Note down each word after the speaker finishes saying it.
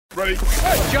Ready?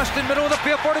 Justin, middle of the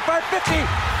field,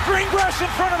 45-50. Green grass in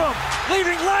front of him,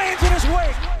 leaving Lions in his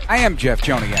wake. I am Jeff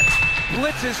Joniak.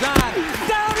 Blitz is on.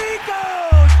 Down he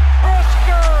goes!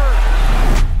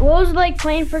 Husker! What was it like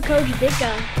playing for Coach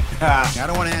Ditka? I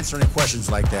don't want to answer any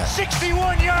questions like that.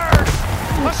 61 yards!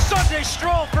 A Sunday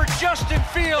stroll for Justin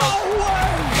Fields.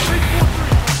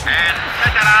 And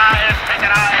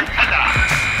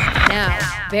Now,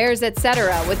 Bears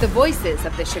Etc. with the voices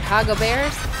of the Chicago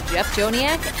Bears, Jeff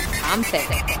Joniak and Tom Thick.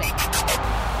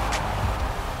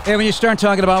 Hey, when you start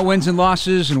talking about wins and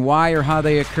losses and why or how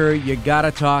they occur, you got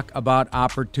to talk about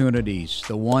opportunities.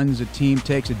 The ones a team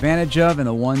takes advantage of and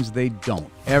the ones they don't.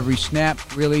 Every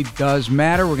snap really does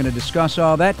matter. We're going to discuss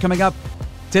all that coming up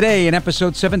today in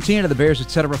episode 17 of the Bears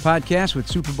Etc. podcast with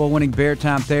Super Bowl winning Bear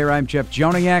Tom Thayer. I'm Jeff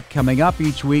Joniak. Coming up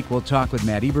each week, we'll talk with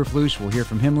Matt Eberflus. We'll hear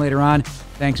from him later on.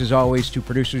 Thanks as always to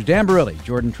producers Dan Barilli,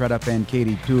 Jordan Tredup, and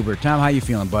Katie Tuber. Tom, how you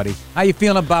feeling, buddy? How you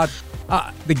feeling about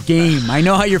the game? I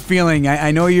know how you're feeling.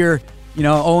 I know you're,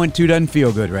 0-2 doesn't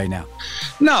feel good right now.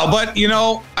 No, but,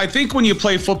 I think when you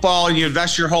play football and you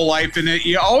invest your whole life in it,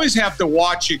 you always have to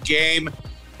watch a game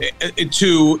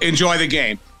to enjoy the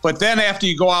game. But then after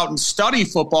you go out and study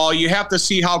football, you have to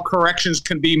see how corrections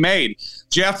can be made.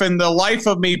 Jeff, in the life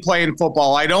of me playing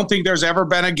football, I don't think there's ever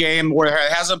been a game where there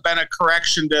hasn't been a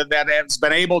correction that has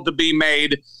been able to be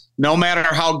made, no matter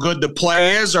how good the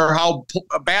play is or how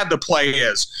bad the play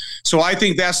is. So I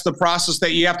think that's the process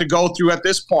that you have to go through at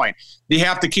this point. You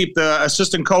have to keep the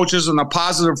assistant coaches in a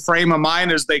positive frame of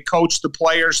mind as they coach the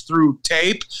players through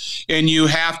tape, and you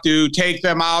have to take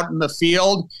them out in the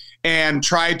field and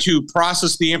try to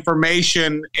process the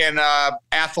information in an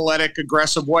athletic,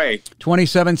 aggressive way.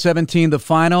 27-17, the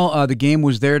final. The game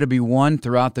was there to be won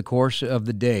throughout the course of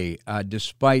the day,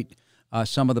 despite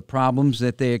some of the problems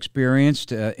that they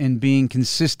experienced in being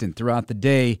consistent throughout the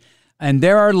day. And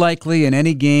there are likely in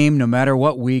any game, no matter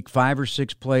what week, 5 or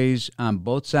 6 plays on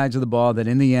both sides of the ball that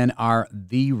in the end are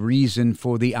the reason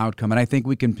for the outcome. And I think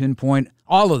we can pinpoint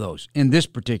all of those in this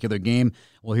particular game.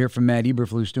 We'll hear from Matt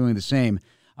Eberflus doing the same.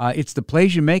 It's the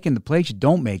plays you make and the plays you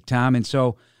don't make, Tom. And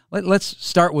so let's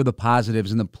start with the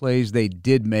positives and the plays they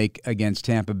did make against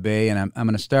Tampa Bay. And I'm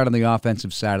going to start on the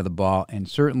offensive side of the ball, and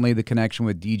certainly the connection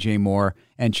with DJ Moore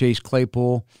and Chase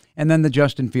Claypool. And then the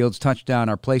Justin Fields touchdown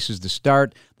are places to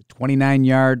start. The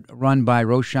 29-yard run by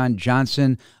Roschon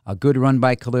Johnson, a good run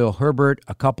by Khalil Herbert,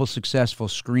 a couple successful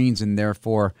screens, and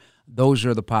therefore those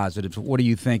are the positives. What do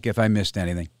you think if I missed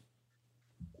anything?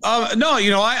 No,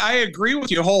 I agree with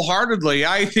you wholeheartedly.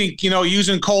 I think,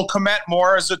 using Cole Kmet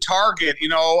more as a target,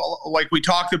 like we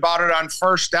talked about it on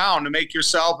first down to make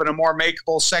yourself in a more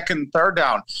makeable second and third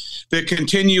down. The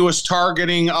continuous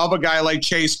targeting of a guy like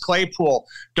Chase Claypool.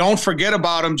 Don't forget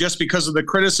about him just because of the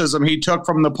criticism he took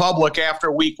from the public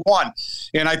after week 1.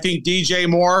 And I think DJ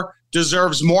Moore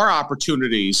deserves more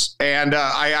opportunities. And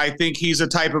I think he's a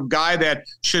type of guy that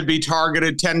should be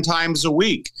targeted 10 times a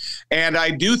week. And I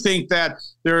do think that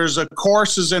there's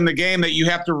courses in the game that you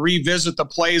have to revisit the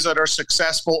plays that are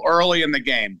successful early in the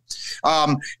game.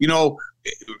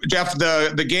 Jeff,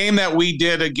 the game that we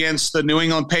did against the New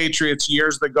England Patriots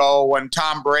years ago when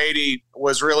Tom Brady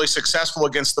was really successful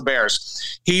against the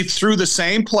Bears, he threw the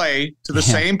same play to the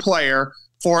same player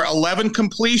for 11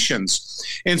 completions.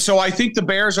 And so I think the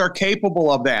Bears are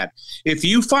capable of that. If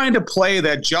you find a play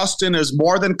that Justin is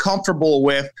more than comfortable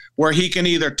with, where he can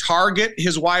either target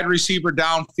his wide receiver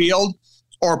downfield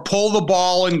or pull the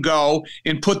ball and go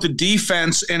and put the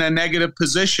defense in a negative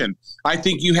position, I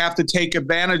think you have to take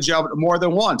advantage of it more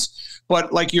than once.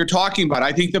 But like you're talking about,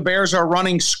 I think the Bears are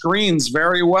running screens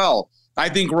very well. I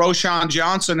think Roschon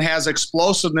Johnson has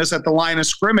explosiveness at the line of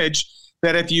scrimmage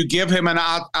that if you give him an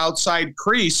outside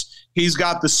crease, he's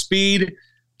got the speed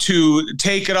to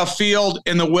take it upfield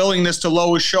and the willingness to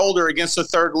lower his shoulder against the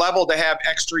third level to have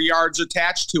extra yards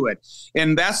attached to it.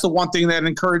 And that's the one thing that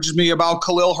encourages me about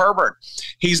Khalil Herbert.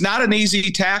 He's not an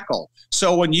easy tackle.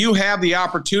 So when you have the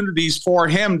opportunities for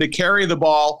him to carry the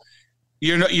ball,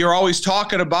 you're always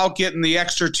talking about getting the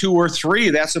extra 2 or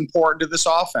 3. That's important to this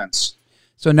offense.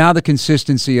 So now the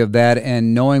consistency of that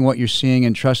and knowing what you're seeing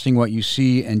and trusting what you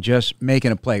see and just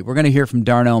making a play. We're going to hear from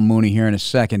Darnell Mooney here in a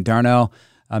second. Darnell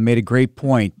made a great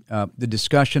point. The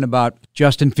discussion about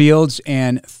Justin Fields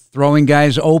and throwing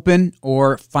guys open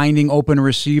or finding open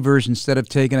receivers instead of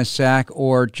taking a sack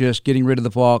or just getting rid of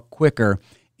the ball quicker.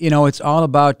 It's all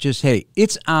about just, hey,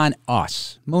 it's on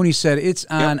us. Mooney said it's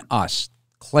on us.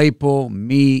 Claypool,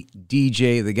 me,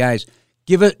 DJ, the guys.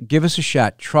 Give us a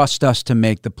shot. Trust us to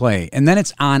make the play. And then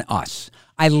it's on us.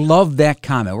 I love that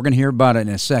comment. We're going to hear about it in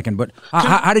a second. But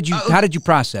how did you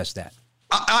process that?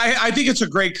 I think it's a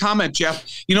great comment, Jeff.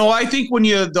 I think when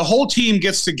the whole team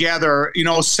gets together,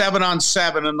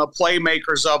 7-on-7 and the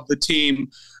playmakers of the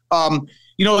team,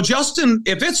 Justin,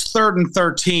 if it's 3rd and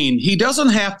 13, he doesn't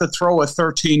have to throw a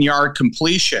 13-yard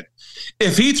completion.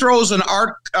 If he throws an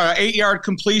 8-yard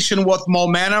completion with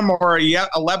momentum or a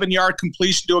 11-yard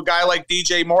completion to a guy like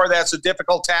DJ Moore, that's a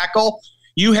difficult tackle,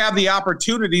 you have the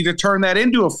opportunity to turn that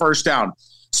into a first down.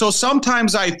 So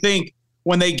sometimes I think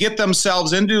when they get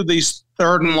themselves into these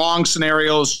 3rd and long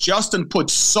scenarios, Justin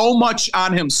puts so much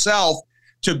on himself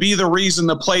to be the reason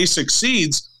the play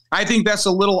succeeds. I think that's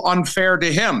a little unfair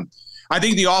to him. I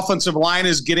think the offensive line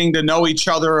is getting to know each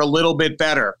other a little bit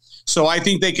better. So I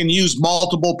think they can use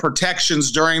multiple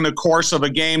protections during the course of a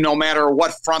game, no matter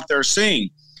what front they're seeing.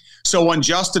 So when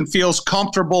Justin feels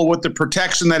comfortable with the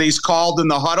protection that he's called in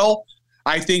the huddle,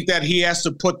 I think that he has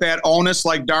to put that onus,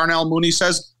 like Darnell Mooney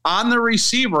says, on the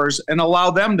receivers and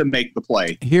allow them to make the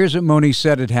play. Here's what Mooney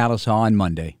said at Hallis Hall on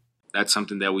Monday. That's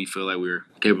something that we feel like we're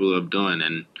capable of doing,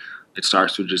 and it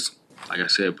starts with just, like I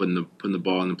said, putting the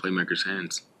ball in the playmaker's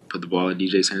hands. Put the ball in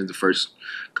DJ's hands the first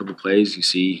couple plays. You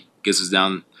see, gets us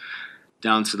down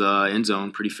to the end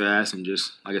zone pretty fast, and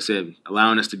just, like I said,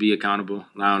 allowing us to be accountable,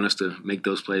 allowing us to make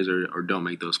those plays or don't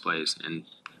make those plays, and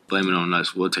blaming on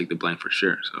us. We'll take the blame for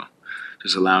sure. So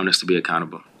just allowing us to be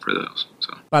accountable for those.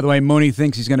 So, by the way, Mooney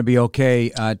thinks he's going to be okay.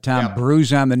 Tom,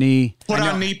 bruise on the knee. Put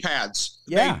on knee pads.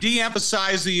 Yeah. They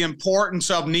de-emphasize the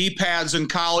importance of knee pads in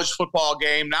college football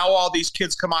game. Now all these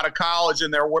kids come out of college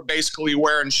and they're basically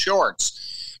wearing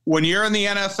shorts. When you're in the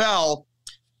NFL,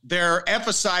 they're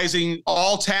emphasizing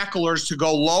all tacklers to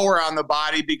go lower on the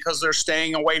body because they're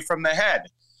staying away from the head.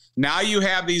 Now you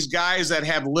have these guys that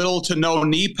have little to no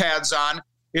knee pads on.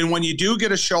 And when you do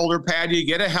get a shoulder pad, you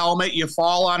get a helmet, you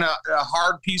fall on a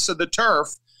hard piece of the turf,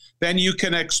 then you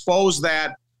can expose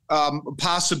that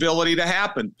possibility to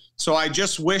happen. So I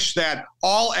just wish that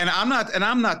I'm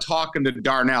not talking to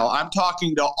Darnell. I'm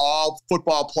talking to all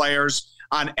football players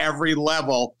on every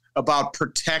level about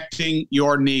protecting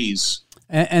your knees.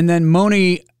 And then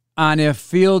Mooney on if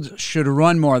Fields should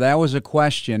run more. That was a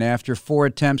question after 4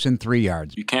 attempts and 3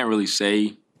 yards. You can't really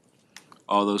say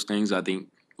all those things. I think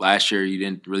last year, you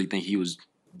didn't really think he was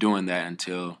doing that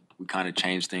until we kind of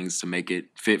changed things to make it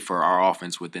fit for our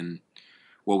offense within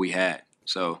what we had.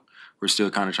 So we're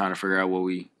still kind of trying to figure out what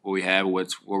we have,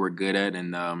 what we're good at,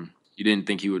 and you didn't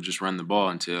think he would just run the ball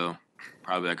until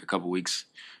probably like a couple weeks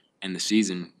in the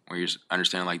season where you're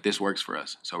understanding like this works for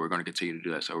us. So we're going to continue to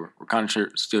do that. So we're kind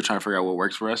of still trying to figure out what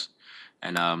works for us,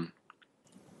 and I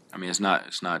mean it's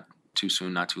not too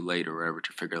soon, not too late or whatever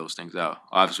to figure those things out.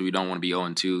 Obviously, we don't want to be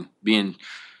 0-2.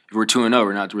 If we're 2-0,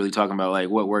 we're not really talking about like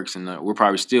what works, and we're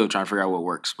probably still trying to figure out what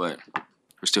works, but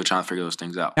we're still trying to figure those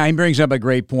things out. Now, he brings up a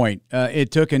great point.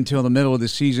 It took until the middle of the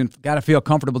season. Got to feel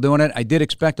comfortable doing it. I did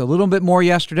expect a little bit more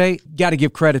yesterday. Got to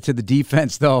give credit to the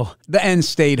defense, though. The end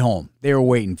stayed home. They were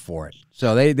waiting for it,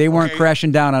 so they weren't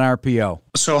crashing down on RPO.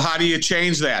 So how do you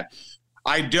change that?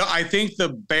 I think the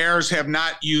Bears have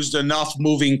not used enough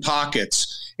moving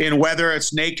pockets. In whether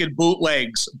it's naked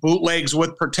bootlegs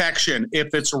with protection, if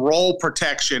it's roll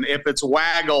protection, if it's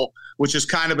waggle, which is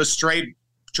kind of a straight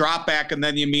drop back and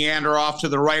then you meander off to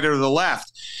the right or the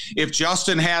left. If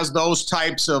Justin has those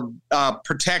types of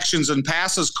protections and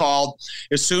passes called,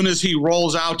 as soon as he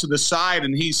rolls out to the side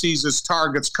and he sees his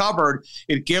targets covered,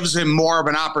 it gives him more of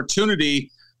an opportunity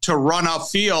to run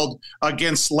upfield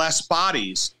against less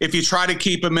bodies. If you try to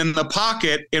keep him in the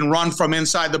pocket and run from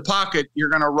inside the pocket, you're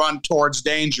going to run towards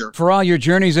danger. For all your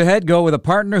journeys ahead, go with a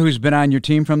partner who's been on your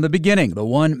team from the beginning. The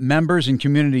one members and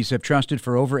communities have trusted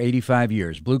for over 85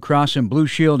 years. Blue Cross and Blue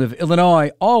Shield of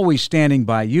Illinois, always standing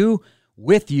by you,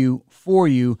 with you, for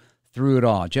you, through it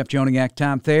all. Jeff Joniak,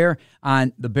 Tom Thayer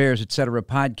on the Bears, Etc.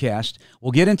 podcast.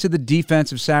 We'll get into the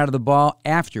defensive side of the ball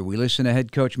after we listen to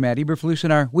head coach Matt Eberflus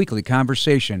in our weekly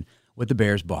conversation with the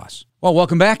Bears boss. Well,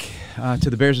 welcome back to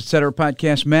the Bears, Etc.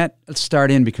 podcast. Matt, let's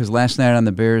start in because last night on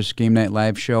the Bears Game Night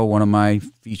Live show, one of my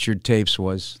featured tapes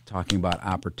was talking about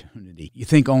opportunity. You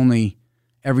think only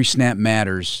every snap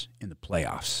matters in the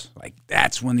playoffs. Like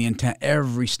that's when the intent,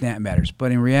 every snap matters.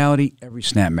 But in reality, every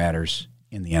snap matters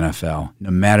in the NFL, no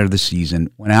matter the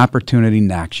season. When opportunity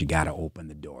knocks, you got to open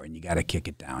the door and you got to kick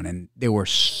it down. And there were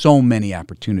so many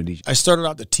opportunities. I started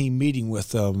out the team meeting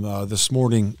with them this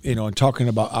morning, and talking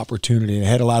about opportunity. I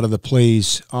had a lot of the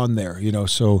plays on there,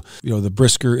 So the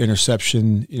Brisker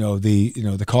interception,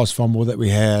 the caused fumble that we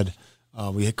had.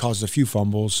 We had caused a few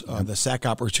fumbles. The sack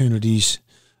opportunities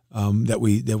that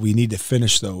we need to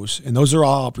finish those. And those are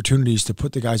all opportunities to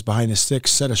put the guys behind the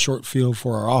sticks, set a short field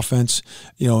for our offense,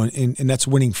 and that's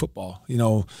winning football.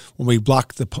 When we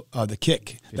block the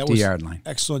kick, that was 50-yard line.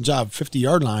 Excellent job,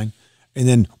 50-yard line. And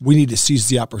then we need to seize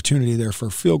the opportunity there for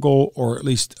a field goal or at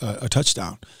least a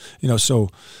touchdown. I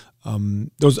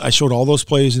showed all those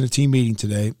plays in the team meeting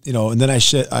today. And then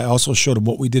I also showed them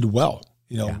what we did well.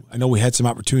 I know we had some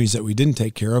opportunities that we didn't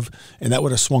take care of, and that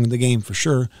would have swung the game for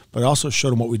sure. But I also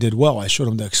showed them what we did well. I showed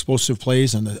them the explosive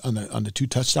plays on the 2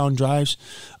 touchdown drives.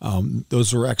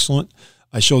 Those were excellent.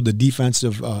 I showed the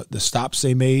defensive the stops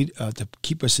they made to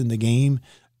keep us in the game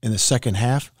in the second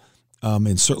half.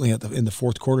 And certainly in the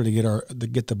fourth quarter to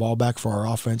get the ball back for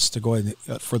our offense to go ahead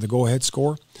for the go-ahead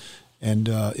score, and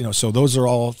so those are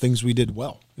all things we did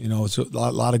well. So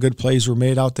a lot of good plays were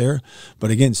made out there, but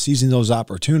again, seizing those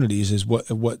opportunities is what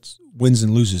wins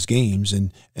and loses games,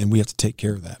 and we have to take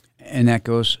care of that. And that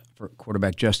goes for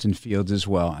quarterback Justin Fields as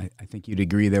well. I think you'd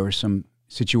agree there were some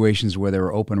situations where there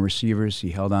were open receivers. He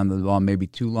held on to the ball maybe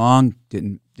too long,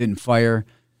 didn't fire,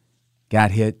 got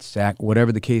hit, sacked,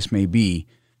 whatever the case may be.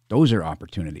 Those are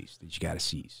opportunities that you got to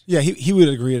seize. Yeah, he would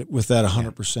agree with that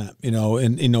 100%.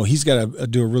 And he's got to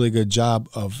do a really good job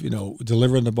of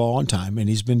delivering the ball on time, and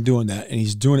he's been doing that, and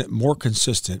he's doing it more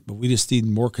consistent. But we just need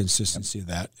more consistency of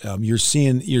that. You're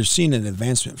seeing an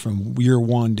advancement from year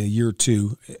 1 to year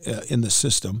 2 in the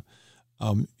system.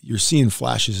 You're seeing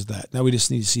flashes of that. Now we just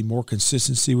need to see more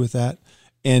consistency with that.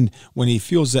 And when he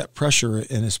feels that pressure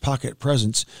in his pocket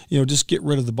presence, just get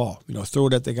rid of the ball. Throw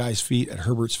it at the guy's feet, at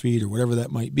Herbert's feet, or whatever that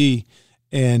might be.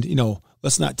 And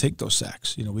let's not take those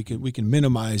sacks. We can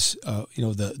minimize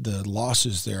the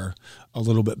losses there a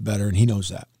little bit better, and he knows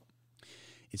that.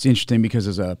 It's interesting because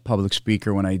as a public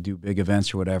speaker, when I do big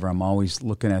events or whatever, I'm always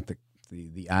looking at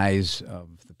the eyes of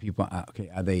the people. Okay,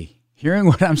 are they hearing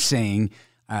what I'm saying?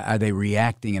 Are they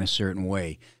reacting in a certain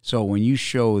way? So when you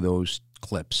show those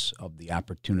clips of the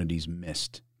opportunities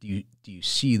missed, do you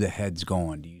see the heads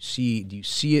going? Do you see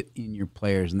it in your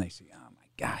players, and they say, "Oh my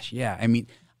gosh, yeah." I mean,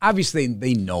 obviously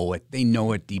they know it. They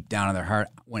know it deep down in their heart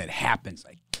when it happens.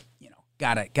 Like,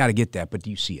 gotta get that. But do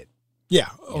you see it? Yeah.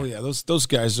 Oh yeah. Those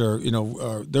guys are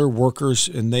they're workers,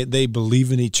 and they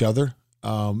believe in each other.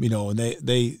 And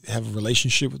they have a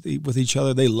relationship with each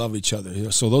other. They love each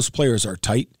other. So those players are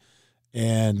tight,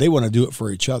 and they want to do it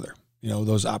for each other.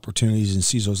 Those opportunities and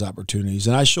seize those opportunities.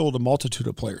 And I showed a multitude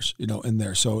of players, in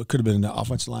there. So it could have been an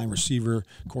offensive line, receiver,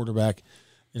 quarterback,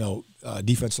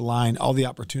 defensive line, all the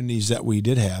opportunities that we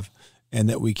did have and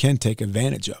that we can take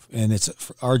advantage of. And it's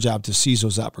our job to seize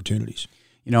those opportunities.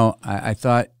 I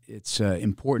thought it's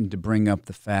important to bring up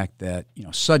the fact that,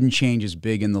 sudden change is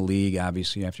big in the league,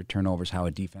 obviously, after turnovers, how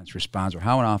a defense responds or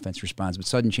how an offense responds, but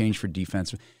sudden change for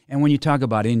defense. And when you talk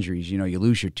about injuries, you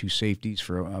lose your 2 safeties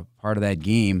for a part of that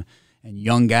game. And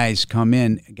young guys come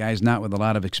in, guys not with a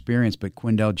lot of experience, but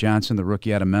Quindell Johnson, the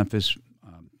rookie out of Memphis,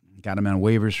 got him on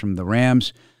waivers from the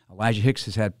Rams. Elijah Hicks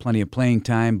has had plenty of playing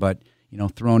time, but,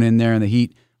 thrown in there in the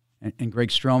heat. And Greg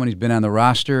Stroman, he's been on the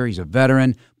roster. He's a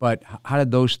veteran. But how did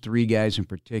those 3 guys in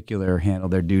particular handle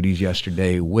their duties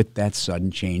yesterday with that sudden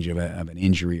change of an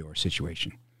injury or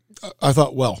situation? I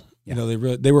thought well. Yeah.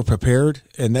 They were prepared,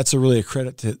 and that's really a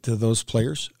credit to those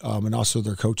players and also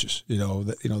their coaches.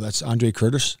 That's Andre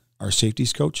Curtis, our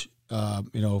safeties coach,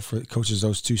 for coaches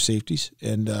those 2 safeties,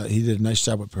 and he did a nice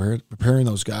job of preparing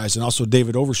those guys. And also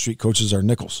David Overstreet coaches our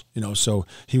nickels, so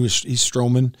he's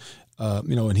Stroman,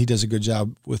 and he does a good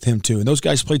job with him too. And those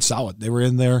guys played solid. They were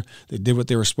in there, they did what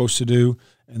they were supposed to do,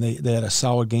 and they had a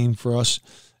solid game for us.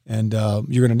 And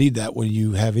you're going to need that when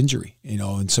you have injury,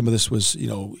 and some of this was,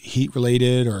 heat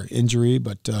related or injury,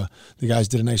 but the guys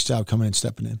did a nice job coming in,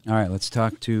 stepping in. All right, let's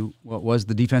talk to what was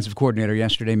the defensive coordinator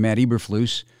yesterday, Matt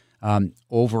Eberflus.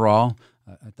 Overall,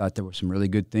 I thought there were some really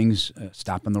good things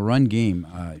stopping the run game.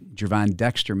 Jervon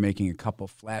Dexter making a couple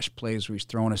flash plays where he's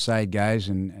throwing aside guys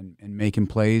and making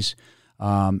plays.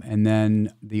 And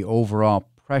then the overall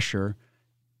pressure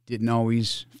didn't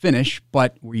always finish,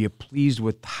 but were you pleased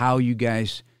with how you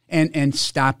guys and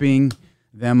stopping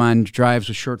them on drives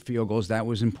with short field goals? That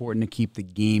was important to keep the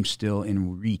game still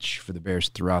in reach for the Bears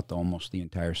throughout almost the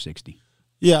entire 60.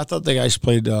 Yeah, I thought the guys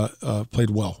played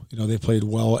well. They played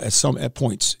well at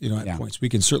points. Points we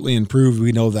can certainly improve.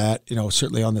 We know that.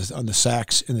 Certainly on the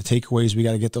sacks and the takeaways, we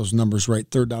got to get those numbers right.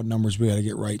 Third down numbers, we got to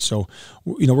get right. So,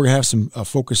 we're gonna have some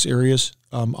focus areas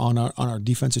on our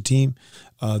defensive team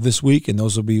this week, and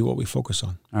those will be what we focus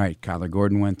on. All right, Kyler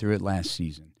Gordon went through it last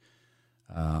season.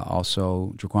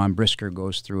 Also, Jaquan Brisker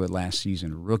goes through it last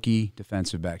season. Rookie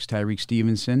defensive backs. Tyreek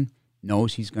Stevenson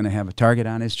knows he's going to have a target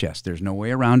on his chest. There's no way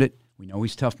around it. We know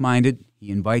he's tough-minded. He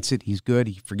invites it. He's good.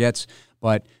 He forgets.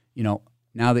 But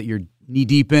now that you're knee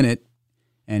deep in it,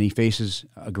 and he faces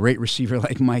a great receiver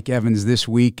like Mike Evans this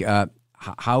week,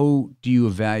 how do you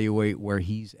evaluate where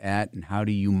he's at, and how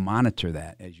do you monitor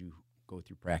that as you go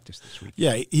through practice this week?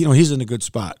 Yeah, he's in a good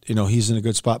spot. He's in a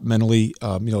good spot mentally.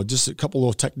 Just a couple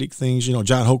little technique things.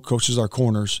 John Hoke coaches our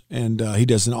corners, and he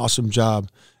does an awesome job.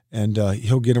 And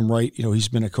he'll get them right. He's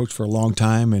been a coach for a long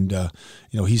time, and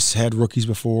he's had rookies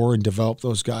before and developed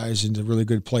those guys into really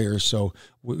good players. So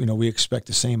we expect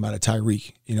the same out of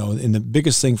Tyreek. And the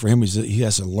biggest thing for him is that he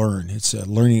has to learn. It's a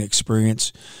learning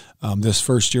experience. This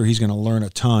first year, he's going to learn a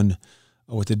ton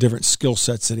with the different skill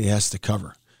sets that he has to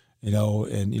cover.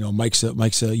 Mike's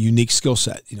a unique skill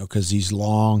set. Because he's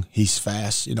long, he's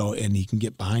fast. And he can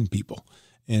get behind people.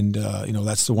 And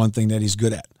that's the one thing that he's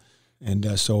good at.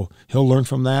 And so he'll learn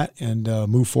from that and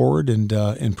move forward and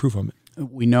improve on it.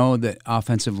 We know that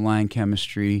offensive line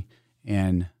chemistry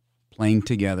and playing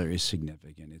together is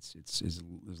significant. It's as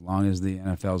long as the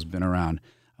NFL's been around.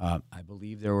 I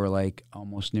believe there were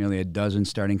almost nearly a dozen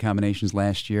starting combinations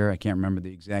last year. I can't remember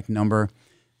the exact number.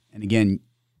 And again,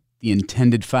 the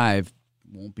intended 5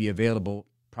 won't be available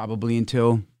probably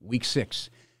until week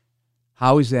 6.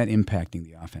 How is that impacting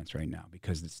the offense right now?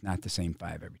 Because it's not the same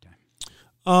 5 every time.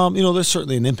 There's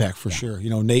certainly an impact for sure.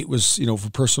 Nate was, for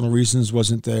personal reasons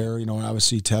wasn't there, and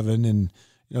obviously Tevin, and,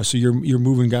 so you're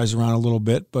moving guys around a little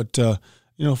bit, but,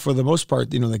 for the most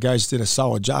part, the guys did a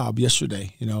solid job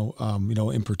yesterday,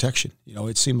 in protection.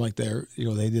 It seemed like they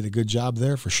did a good job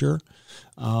there for sure.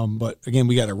 But again,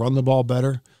 we got to run the ball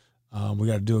better. We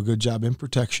got to do a good job in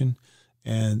protection,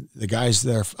 and the guys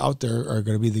that are out there are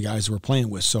going to be the guys we're playing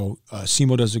with. So,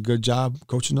 Simo does a good job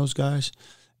coaching those guys,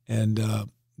 and,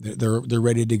 they're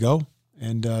ready to go,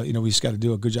 and we just got to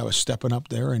do a good job of stepping up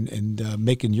there and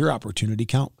making your opportunity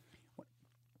count.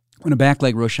 When a back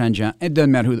like Roshan John, it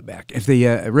doesn't matter who the back. If they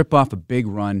rip off a big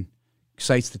run,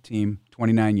 excites the team,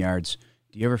 29 yards,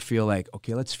 do you ever feel like,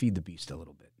 okay, let's feed the beast a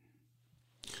little bit?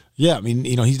 Yeah, he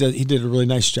did a really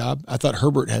nice job. I thought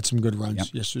Herbert had some good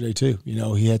runs yesterday too.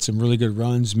 He had some really good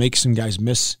runs, make some guys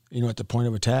miss, at the point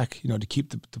of attack, to keep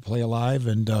the play alive,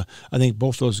 and I think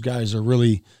both those guys are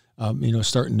really.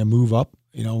 Starting to move up,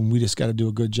 and we just got to do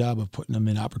a good job of putting them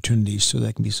in opportunities so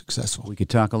they can be successful. We could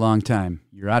talk a long time.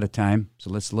 You're out of time,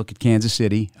 so let's look at Kansas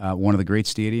City, one of the great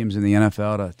stadiums in the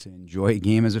NFL to enjoy a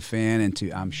game as a fan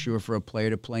and I'm sure, for a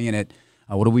player to play in it.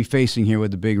 What are we facing here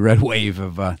with the big red wave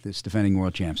of this defending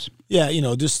world champs? Yeah,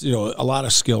 just a lot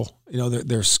of skill.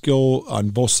 Their skill on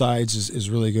both sides is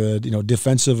really good.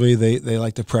 Defensively, they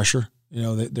like the pressure.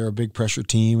 They're a big pressure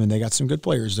team, and they got some good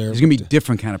players there. There's going to be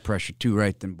different kind of pressure, too,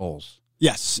 right, than Bowles?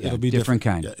 Yes, yeah, it'll be different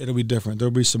kind. Yeah, it'll be different.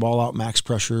 There'll be some all-out max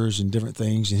pressures and different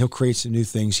things, and he'll create some new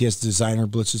things. He has designer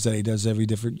blitzes that he does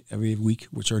every week,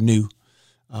 which are new.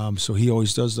 So he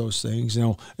always does those things,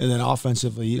 And then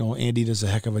offensively, Andy does a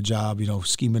heck of a job,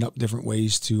 scheming up different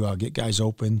ways to get guys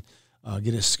open,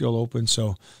 get his skill open.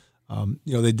 So,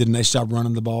 they did a nice job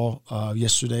running the ball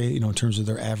yesterday, in terms of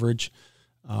their average.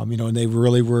 And they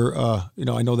really were, I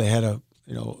know they had a,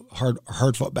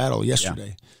 hard-fought battle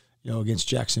yesterday, against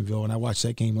Jacksonville, and I watched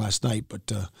that game last night.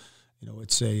 But,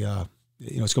 it's going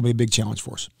to be a big challenge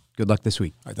for us. Good luck this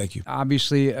week. All right, thank you.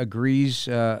 Obviously agrees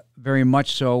very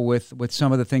much so with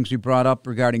some of the things we brought up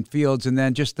regarding Fields, and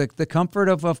then just the comfort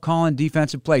of calling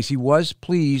defensive plays. He was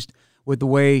pleased with the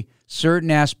way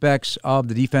certain aspects of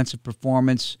the defensive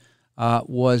performance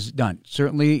was done.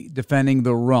 Certainly defending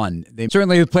the run. They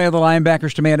certainly play the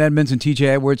linebackers, Tremaine Edmonds and TJ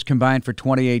Edwards, combined for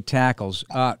 28 tackles.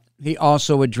 He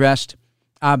also addressed,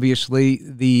 obviously,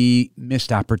 the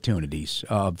missed opportunities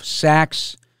of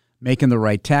sacks, making the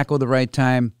right tackle at the right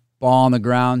time, ball on the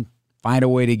ground, find a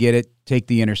way to get it, take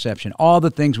the interception. All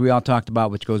the things we all talked about,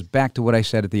 which goes back to what I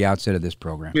said at the outset of this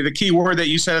program. The key word that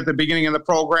you said at the beginning of the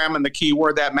program and the key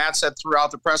word that Matt said throughout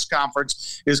the press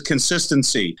conference is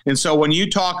consistency. And so when you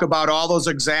talk about all those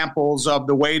examples of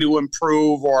the way to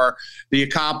improve or the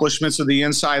accomplishments of the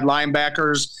inside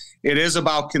linebackers, it is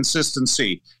about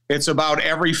consistency. It's about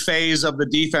every phase of the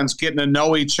defense getting to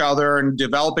know each other and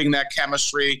developing that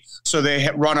chemistry so they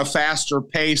run a faster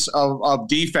pace of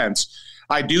defense.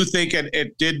 I do think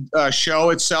it did show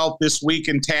itself this week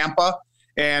in Tampa,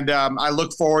 and I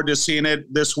look forward to seeing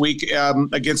it this week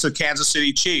against the Kansas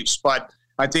City Chiefs. But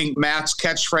I think Matt's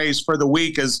catchphrase for the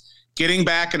week is getting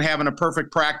back and having a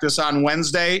perfect practice on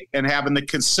Wednesday and having the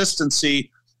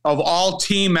consistency of all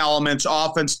team elements,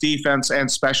 offense, defense,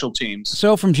 and special teams.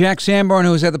 So from Jack Sanborn,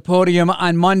 who was at the podium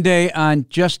on Monday on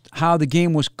just how the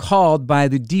game was called by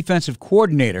the defensive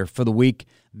coordinator for the week,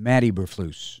 Matt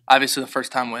Eberflus. Obviously the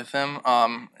first time with him.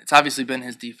 It's obviously been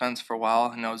his defense for a while.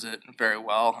 He knows it very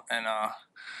well. And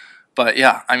But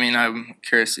yeah, I mean, I'm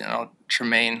curious,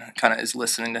 Tremaine kind of is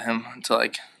listening to him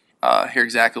to hear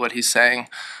exactly what he's saying.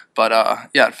 But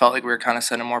yeah, it felt like we were kind of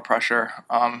setting more pressure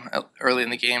early in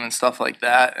the game and stuff like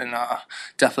that, and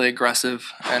definitely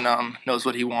aggressive and knows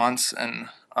what he wants and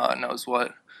knows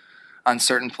what on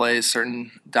certain plays,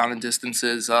 certain down and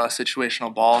distances,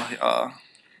 situational ball,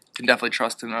 can definitely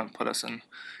trust him and put us in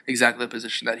exactly the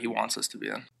position that he wants us to be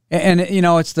in. And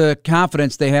it's the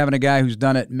confidence they have in a guy who's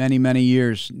done it many, many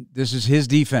years. This is his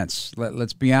defense.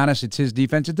 Let's be honest, it's his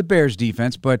defense. It's the Bears'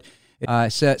 defense, but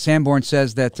Sanborn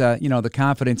says that, the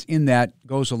confidence in that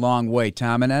goes a long way,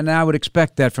 Tom, and I would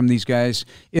expect that from these guys.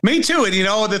 Me too. And,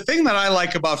 the thing that I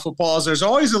like about football is there's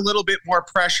always a little bit more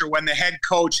pressure when the head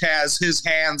coach has his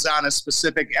hands on a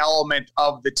specific element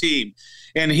of the team.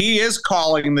 And he is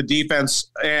calling the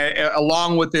defense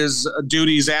along with his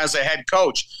duties as a head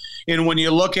coach. And when you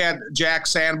look at Jack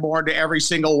Sanborn to every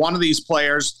single one of these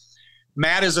players,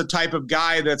 Matt is a type of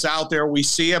guy that's out there. We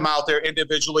see him out there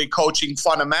individually coaching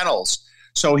fundamentals.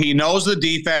 So he knows the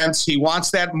defense. He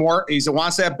wants that more. He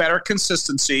wants that better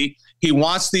consistency. He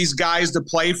wants these guys to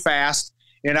play fast.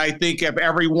 And I think if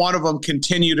every one of them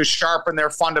continue to sharpen their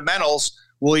fundamentals,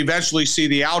 we'll eventually see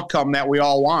the outcome that we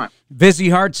all want. Vizzy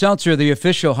Hard Seltzer, the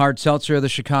official hard seltzer of the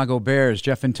Chicago Bears.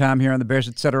 Jeff and Tom here on the Bears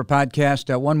Etc.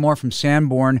 podcast. One more from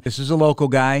Sanborn. This is a local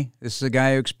guy. This is a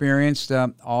guy who experienced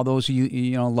all those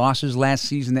losses last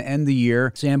season to end the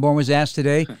year. Sanborn was asked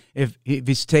today if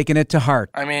he's taking it to heart.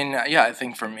 I mean, yeah, I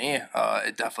think for me,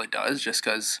 it definitely does, just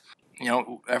because,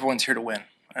 everyone's here to win,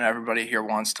 and everybody here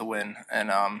wants to win.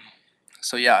 And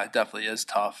so, yeah, it definitely is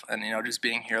tough. And, just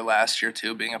being here last year,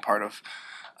 too, being a part of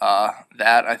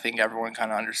that, I think everyone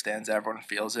kind of understands, everyone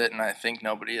feels it, and I think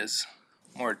nobody is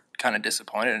more kind of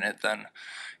disappointed in it than,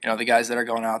 the guys that are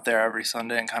going out there every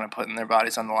Sunday and kind of putting their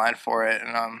bodies on the line for it.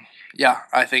 And yeah,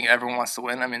 I think everyone wants to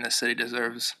win. I mean, the city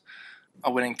deserves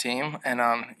a winning team, and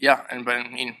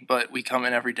but we come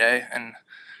in every day, and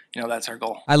that's our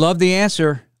goal. I love the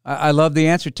answer. I love the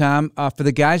answer, Tom. For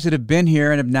the guys that have been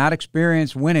here and have not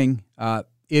experienced winning,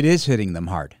 it is hitting them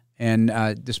hard. And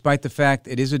despite the fact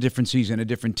it is a different season, a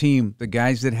different team, the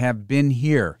guys that have been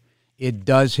here, it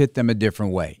does hit them a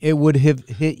different way. It would have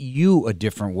hit you a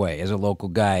different way as a local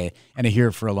guy and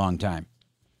here for a long time.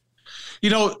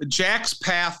 Jack's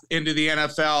path into the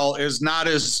NFL is not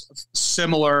as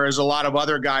similar as a lot of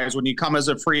other guys. When you come as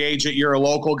a free agent, you're a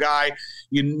local guy.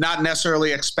 You're not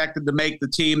necessarily expected to make the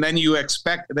team. Then you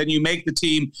make the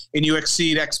team and you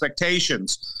exceed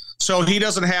expectations. So he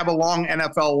doesn't have a long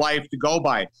NFL life to go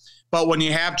by. But when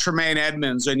you have Tremaine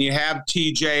Edmonds and you have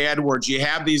TJ Edwards, you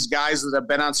have these guys that have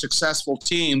been on successful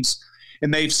teams,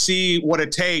 and they see what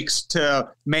it takes to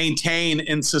maintain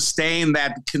and sustain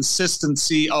that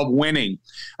consistency of winning.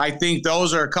 I think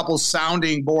those are a couple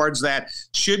sounding boards that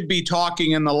should be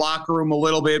talking in the locker room a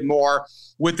little bit more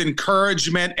with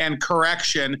encouragement and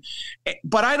correction.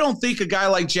 But I don't think a guy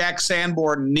like Jack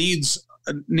Sanborn needs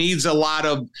a lot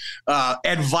of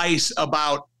advice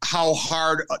about how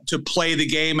hard to play the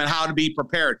game and how to be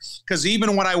prepared. Because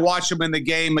even when I watch him in the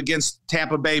game against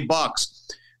Tampa Bay Bucks,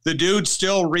 the dude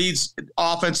still reads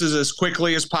offenses as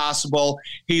quickly as possible.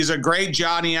 He's a great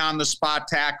Johnny on the spot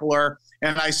tackler,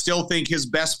 and I still think his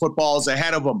best football is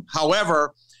ahead of him.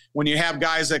 However, when you have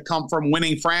guys that come from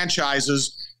winning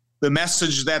franchises, the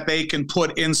message that they can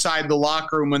put inside the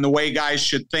locker room and the way guys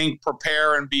should think,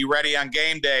 prepare, and be ready on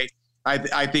game day,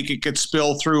 I think it could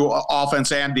spill through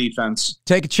offense and defense.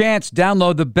 Take a chance.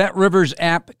 Download the BetRivers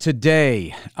app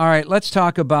today. All right, let's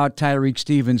talk about Tyreek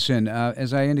Stevenson.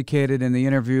 As I indicated in the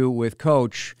interview with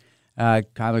Coach,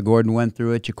 Kyler Gordon went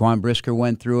through it. Jaquan Brisker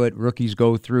went through it. Rookies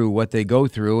go through what they go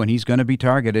through, and he's going to be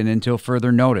targeted until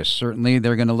further notice. Certainly,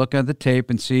 they're going to look at the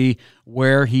tape and see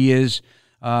where he is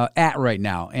at right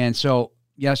now. And so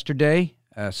yesterday,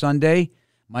 Sunday,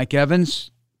 Mike Evans,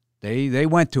 they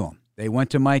went to him. They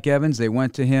went to Mike Evans. They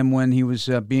went to him when he was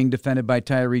being defended by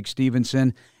Tyreek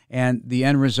Stevenson, and the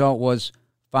end result was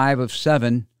 5 of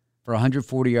 7 for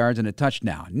 140 yards and a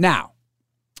touchdown. Now,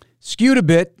 skewed a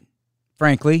bit,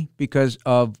 frankly, because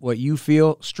of what you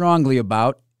feel strongly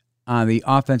about on the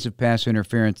offensive pass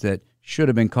interference that should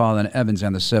have been called on Evans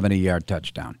on the 70-yard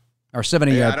touchdown, or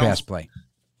 70-yard pass play.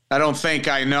 I don't think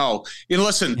I know.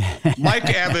 Listen, Mike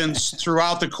Evans,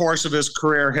 throughout the course of his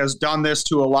career, has done this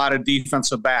to a lot of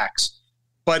defensive backs.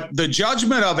 But the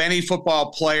judgment of any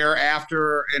football player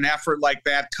after an effort like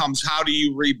that comes, how do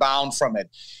you rebound from it?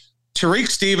 Tyreek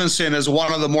Stevenson is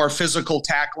one of the more physical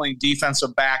tackling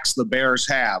defensive backs the Bears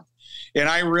have. And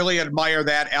I really admire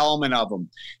that element of him.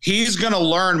 He's going to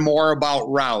learn more about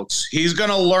routes. He's going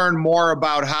to learn more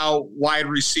about how wide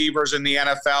receivers in the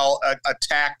NFL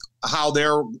attack how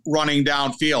they're running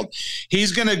downfield.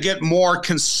 He's going to get more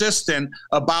consistent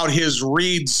about his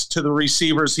reads to the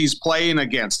receivers he's playing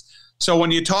against. So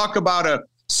when you talk about a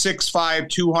 6'5",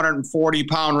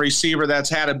 240-pound receiver that's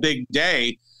had a big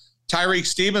day, Tyreek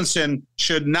Stevenson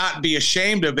should not be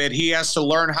ashamed of it. He has to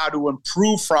learn how to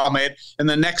improve from it. And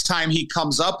the next time he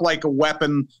comes up like a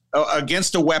weapon,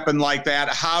 against a weapon like that,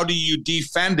 how do you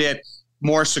defend it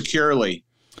more securely?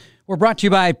 We're brought to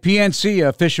you by PNC,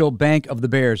 official bank of the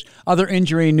Bears. Other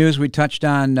injury news we touched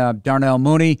on, Darnell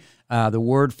Mooney. The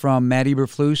word from Matt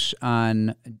Eberflus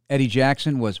on Eddie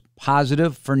Jackson was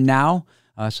positive for now.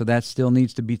 So that still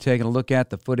needs to be taken a look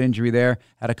at. The foot injury there.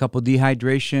 Had a couple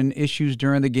dehydration issues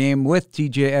during the game with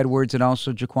TJ Edwards and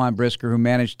also Jaquan Brisker, who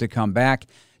managed to come back.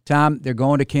 Tom, they're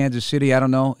going to Kansas City. I don't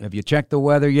know. Have you checked the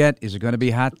weather yet? Is it going to be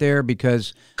hot there?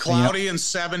 Because cloudy and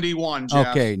 71, Jeff.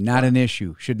 Okay, not an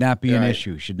issue. Should not be an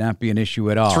issue. Should not be an issue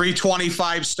at all.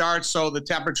 325 starts, so the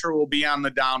temperature will be on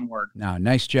the downward. Now,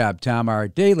 nice job, Tom. Our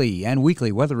daily and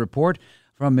weekly weather report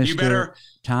from Mr.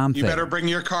 Tom You better bring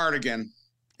your cardigan.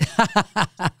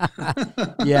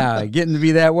 Yeah, getting to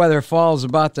be that weather. Fall's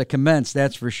about to commence,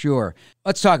 that's for sure.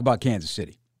 Let's talk about Kansas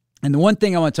City. And the one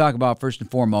thing I want to talk about first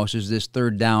and foremost is this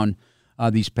third down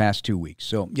these past 2 weeks.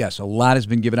 So, yes, a lot has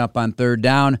been given up on third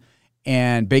down,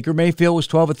 and Baker Mayfield was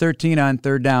 12 of 13 on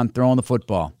third down throwing the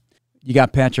football. You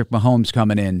got Patrick Mahomes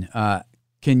coming in.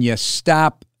 Can you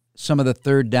stop some of the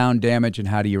third down damage, and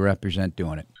how do you represent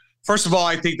doing it? First of all,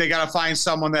 I think they got to find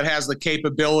someone that has the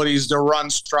capabilities to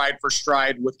run stride for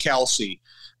stride with Kelsey,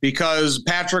 because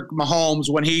Patrick Mahomes,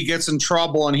 when he gets in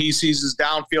trouble and he sees his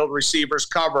downfield receivers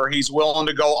cover, he's willing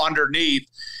to go underneath.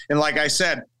 And like I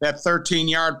said, that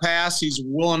 13-yard pass, he's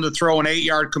willing to throw an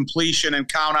 8-yard completion and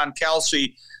count on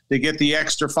Kelsey to get the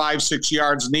extra 5-6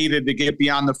 yards needed to get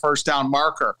beyond the first down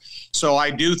marker. So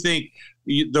I do think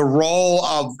the role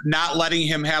of not letting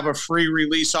him have a free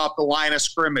release off the line of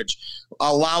scrimmage,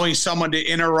 allowing someone to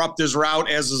interrupt his route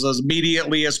as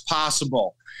immediately as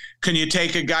possible. Can you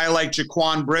take a guy like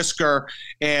Jaquan Brisker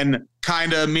and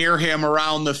kind of mirror him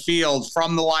around the field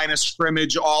from the line of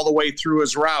scrimmage all the way through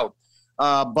his route?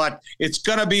 But it's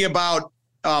going to be about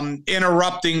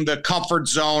interrupting the comfort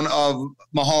zone of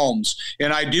Mahomes.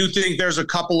 And I do think there's a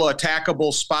couple of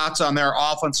attackable spots on their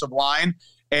offensive line.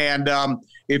 And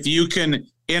if you can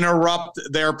interrupt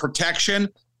their protection,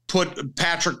 put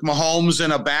Patrick Mahomes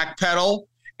in a back pedal.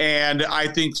 And I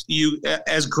think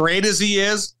as great as he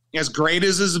is, as great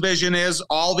as his vision is,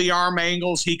 all the arm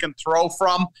angles he can throw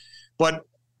from, but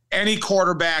any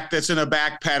quarterback that's in a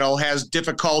back pedal has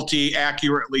difficulty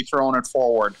accurately throwing it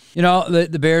forward. You know,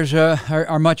 the Bears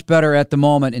are much better at the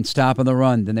moment in stopping the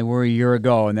run than they were a year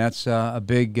ago, and that's a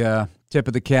big tip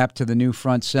of the cap to the new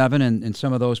front seven and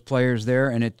some of those players there,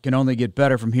 and it can only get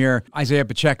better from here. Isaiah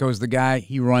Pacheco is the guy.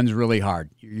 He runs really hard.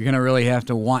 You're going to really have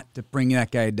to want to bring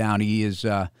that guy down. He's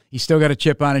still got a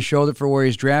chip on his shoulder for where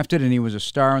he's drafted, and he was a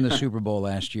star in the Super Bowl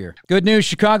last year. Good news,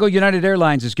 Chicago United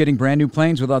Airlines is getting brand new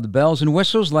planes with all the bells and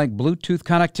whistles like Bluetooth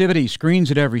connectivity, screens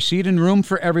at every seat, and room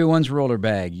for everyone's roller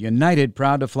bag. United,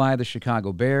 proud to fly the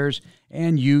Chicago Bears,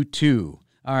 and you too.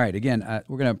 All right, again,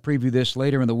 we're going to preview this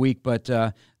later in the week, but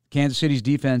Kansas City's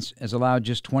defense has allowed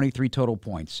just 23 total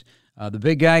points. The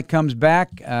big guy comes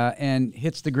back and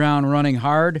hits the ground running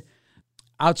hard.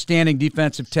 Outstanding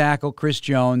defensive tackle, Chris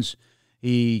Jones.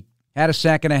 He had a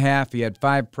sack and a half. He had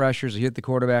 5 pressures. He hit the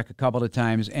quarterback a couple of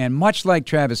times. And much like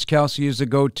Travis Kelce is the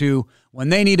go-to, when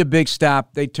they need a big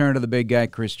stop, they turn to the big guy,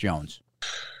 Chris Jones.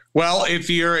 Well, if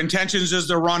your intentions is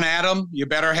to run at him, you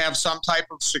better have some type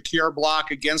of secure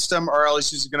block against him, or else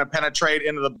he's going to penetrate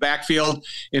into the backfield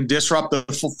and disrupt the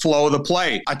flow of the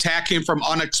play. Attack him from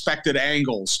unexpected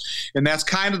angles. And that's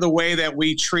kind of the way that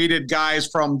we treated guys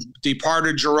from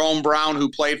departed Jerome Brown, who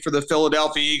played for the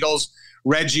Philadelphia Eagles,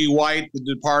 Reggie White, the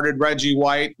departed Reggie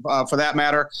White, for that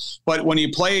matter. But when you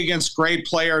play against great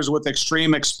players with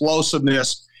extreme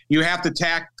explosiveness, you have to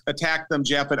attack them,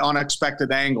 Jeff, at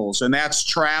unexpected angles. And that's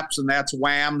traps, and that's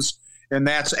whams, and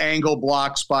that's angle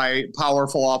blocks by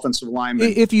powerful offensive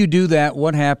linemen. If you do that,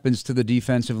 what happens to the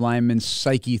defensive lineman's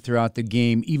psyche throughout the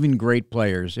game, even great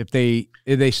players? If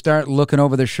they start looking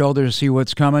over their shoulder to see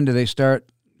what's coming, do they start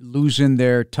losing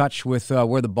their touch with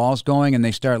where the ball's going, and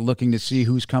they start looking to see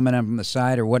who's coming in from the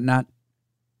side or whatnot?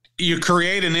 You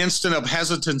create an instant of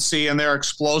hesitancy in their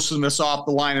explosiveness off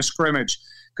the line of scrimmage,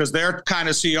 because they're kind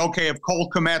of see, okay, if Cole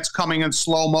Kmet's coming in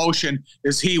slow motion,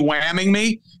 is he whamming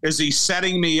me? Is he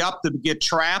setting me up to get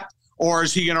trapped? or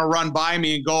is he going to run by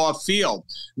me and go upfield?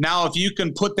 Now, if you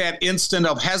can put that instant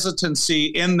of hesitancy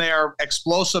in their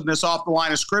explosiveness off the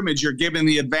line of scrimmage, you're giving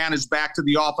the advantage back to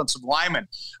the offensive lineman.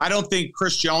 I don't think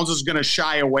Chris Jones is going to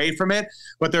shy away from it,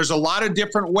 but there's a lot of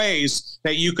different ways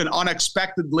that you can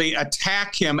unexpectedly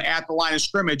attack him at the line of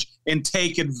scrimmage and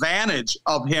take advantage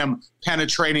of him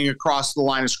penetrating across the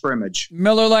line of scrimmage.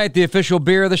 Miller Lite, the official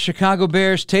beer of the Chicago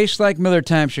Bears. Tastes like Miller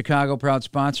Time Chicago, proud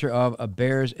sponsor of a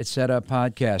Bears Etc.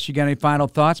 podcast. You got any final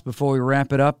thoughts before we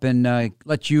wrap it up and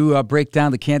let you break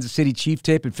down the Kansas City Chief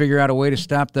tape and figure out a way to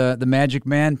stop the magic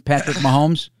man, Patrick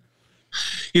Mahomes?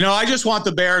 I just want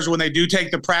the Bears, when they do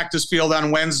take the practice field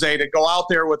on Wednesday, to go out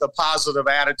there with a positive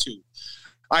attitude.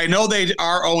 I know they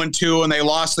are 0-2 and they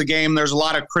lost the game. There's a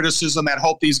lot of criticism that I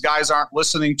hope these guys aren't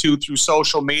listening to through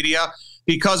social media,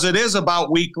 because it is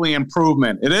about weekly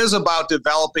improvement. It is about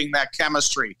developing that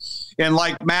chemistry. And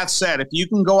like Matt said, if you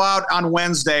can go out on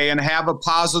Wednesday and have a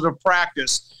positive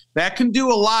practice, that can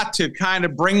do a lot to kind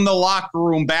of bring the locker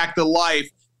room back to life,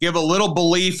 give a little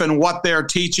belief in what they're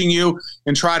teaching you,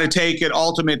 and try to take it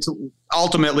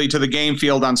ultimately to the game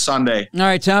field on Sunday. All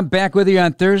right, Tom, back with you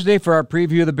on Thursday for our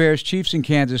preview of the Bears Chiefs in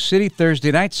Kansas City.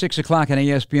 Thursday night, 6 o'clock on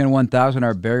ESPN 1000,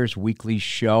 our Bears Weekly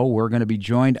Show. We're going to be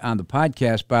joined on the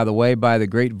podcast, by the way, by the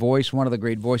great voice, one of the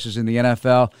great voices in the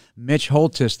NFL, Mitch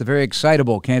Holtis, the very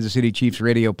excitable Kansas City Chiefs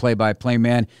radio play-by-play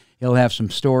man. He'll have some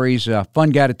stories,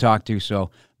 fun guy to talk to, so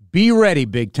be ready,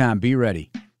 Big Tom, be ready.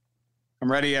 I'm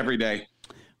ready every day.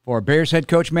 For Bears head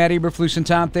coach Matt Eberflus and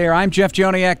Tom Thayer, I'm Jeff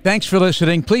Joniak. Thanks for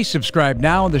listening. Please subscribe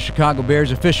now on the Chicago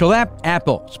Bears official app,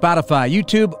 Apple, Spotify,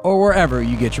 YouTube, or wherever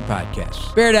you get your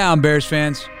podcasts. Bear down, Bears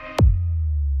fans.